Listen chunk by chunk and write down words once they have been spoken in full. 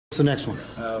What's the next one?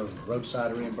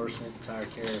 Roadside reimbursement, tire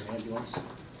care, ambulance.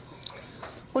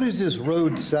 What is this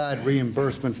roadside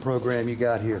reimbursement program you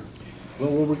got here?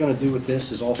 Well, what we're going to do with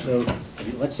this is also,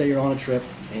 let's say you're on a trip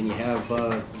and you have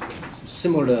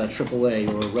similar to AAA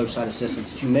or roadside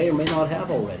assistance that you may or may not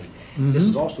have already. This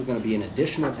is also going to be an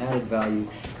additional added value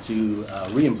to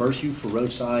reimburse you for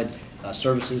roadside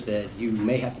services that you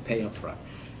may have to pay up front.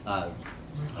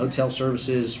 Hotel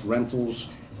services, rentals,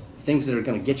 things that are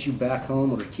going to get you back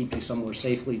home or to keep you somewhere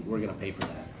safely, we're going to pay for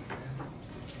that.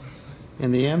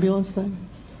 And the ambulance thing?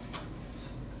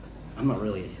 I'm not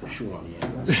really sure on the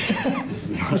ambulance, to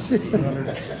be honest with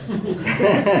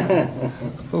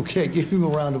you. Okay, give him a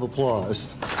round of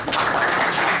applause.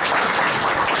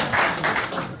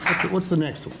 What's the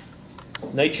next one?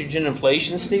 Nitrogen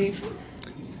inflation, Steve?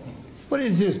 What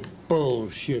is this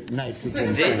bullshit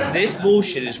nitrogen thing? This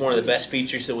bullshit is one of the best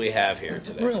features that we have here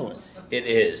today. Really? It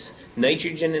is.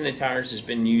 Nitrogen in the tires has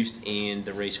been used in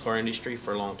the race car industry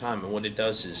for a long time, and what it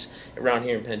does is, around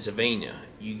here in Pennsylvania,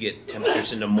 you get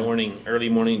temperatures in the morning, early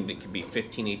morning, that could be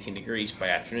 15, 18 degrees. By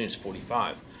afternoon, it's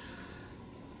 45.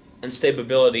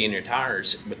 Instability in your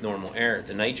tires with normal air,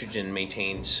 the nitrogen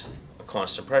maintains a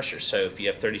constant pressure. So if you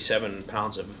have 37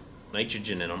 pounds of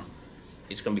nitrogen in them,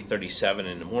 it's going to be 37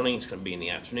 in the morning, it's going to be in the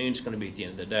afternoon, it's going to be at the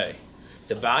end of the day.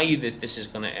 The value that this is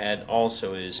going to add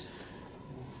also is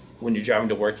when you're driving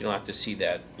to work, you don't have to see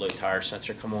that low tire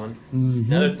sensor come on.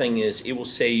 Another thing is it will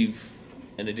save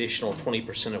an additional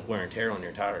 20% of wear and tear on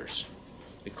your tires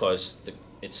because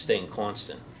it's staying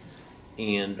constant.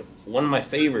 And one of my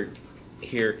favorite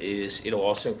here is it'll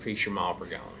also increase your mile per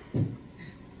gallon.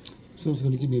 So it's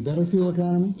going to give me a better fuel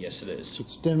economy? Yes, it is.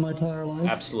 Extend my tire life?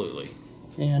 Absolutely.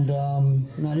 And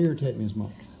not irritate me as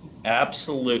much?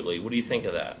 Absolutely. What do you think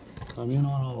of that? I'm in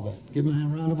on all that. Give me a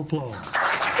round of applause.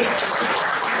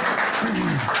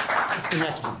 What's the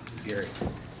next one? Gary.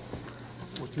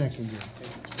 What's the next one, Gary?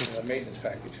 Maintenance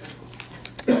package.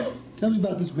 Tell me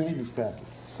about this maintenance package.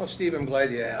 Well, Steve, I'm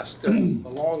glad you asked.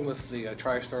 Along with the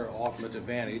TriStar Ultimate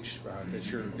Advantage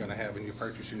that you're going to have when you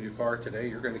purchase your new car today,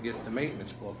 you're going to get the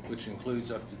maintenance book, which includes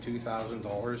up to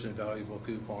 $2,000 in valuable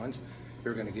coupons.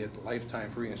 You're going to get lifetime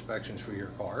free inspections for your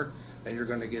car, and you're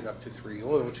going to get up to 3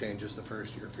 oil changes the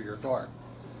first year for your car,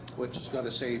 which is going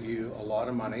to save you a lot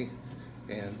of money,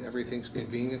 and everything's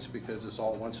convenience because it's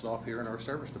all one stop here in our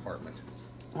service department.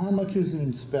 How much is an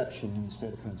inspection in the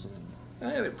state of Pennsylvania?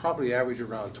 They probably average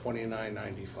around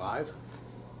 $29.95.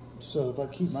 So if I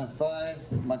keep my car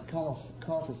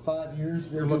for 5 years,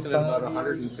 You're looking at about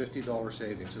 $150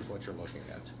 savings is what you're looking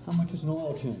at. How much is an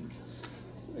oil change?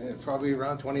 Probably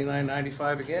around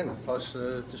 $29.95 again, plus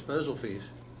disposal fees.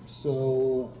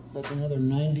 So that's another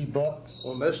 $90.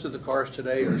 Well, most of the cars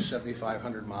today are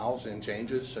 7,500 miles in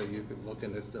changes, so you could look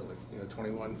at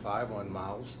 $21.5 on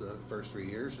miles the first 3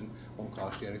 years, and won't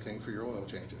cost you anything for your oil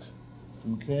changes.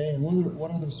 Okay, and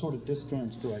what other sort of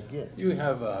discounts do I get? You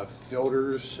have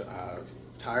filters,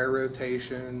 tire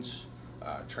rotations,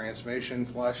 transmission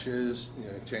flushes,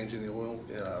 changing the oil,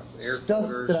 air Stuff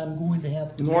filters. that I'm going to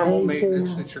have to Normal pay maintenance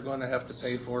for that you're going to have to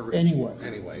pay for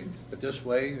anyway. But this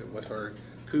way, with our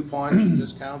coupons and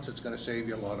discounts, it's going to save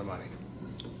you a lot of money.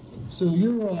 So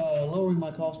you're lowering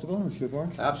my cost of ownership,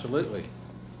 aren't you? Absolutely.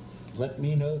 Let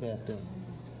me know that then.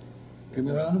 Give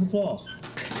me a round of applause.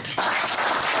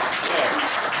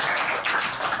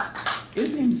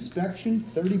 Is inspection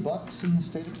 $30 in the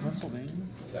state of Pennsylvania?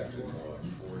 It's actually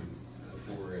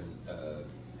for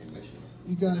emissions.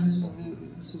 You guys,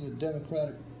 this is a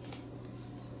Democratic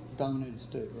dominated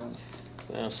state, right?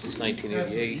 Well, since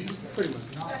 1988.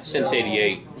 Since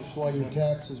 88. That's why your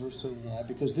taxes are so high,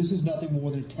 because this is nothing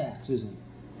more than a tax, isn't it?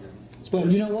 But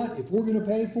you know what? If we're going to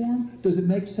pay for them, does it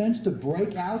make sense to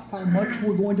break out how much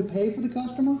we're going to pay for the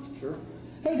customer? Sure.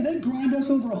 Hey, do they grind us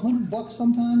over $100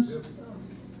 sometimes? Yep.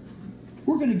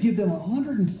 We're going to give them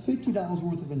 $150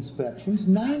 worth of inspections,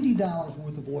 $90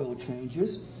 worth of oil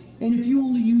changes, and if you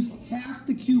only use half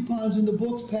the coupons in the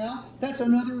books, pal, that's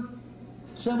another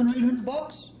 $700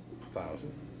 or $800.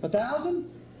 $1,000.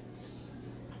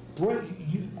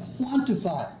 You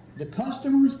quantify it. The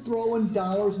customer's throwing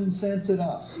dollars and cents at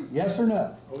us. Yes or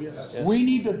no? Oh, yes. We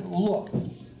need to look.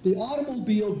 The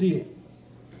automobile deal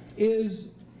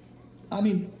is,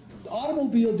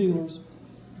 automobile dealers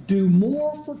do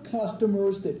more for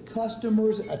customers that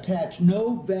customers attach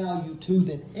no value to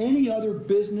than any other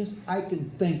business I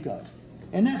can think of.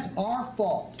 And that's our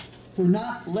fault for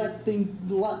not letting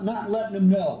them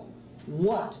know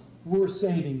what we're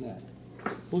saving them.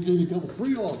 We'll give you a couple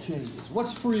free oil changes.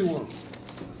 What's free worth?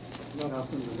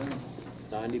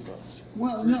 $90.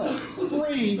 Well, no.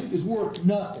 Free is worth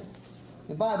nothing.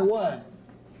 And by the way,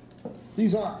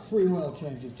 These aren't free oil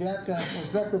changes. Jack, as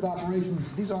Director of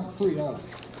Operations, these aren't free, are they?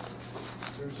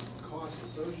 There's a cost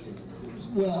associated with this.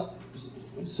 Well,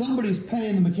 somebody's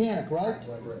paying the mechanic, right?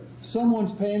 Right.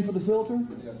 Someone's paying for the filter?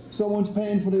 Yes. Someone's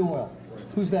paying for the oil.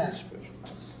 Who's that?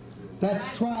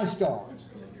 That's TriStar.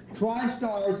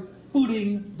 TriStar's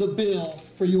footing the bill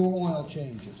for your oil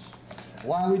changes.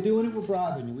 Why are we doing it? We're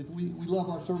bribing you. We love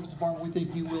our service department. We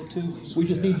think you will too. We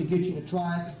just need to get you to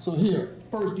try it. So here,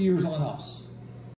 first year's on us.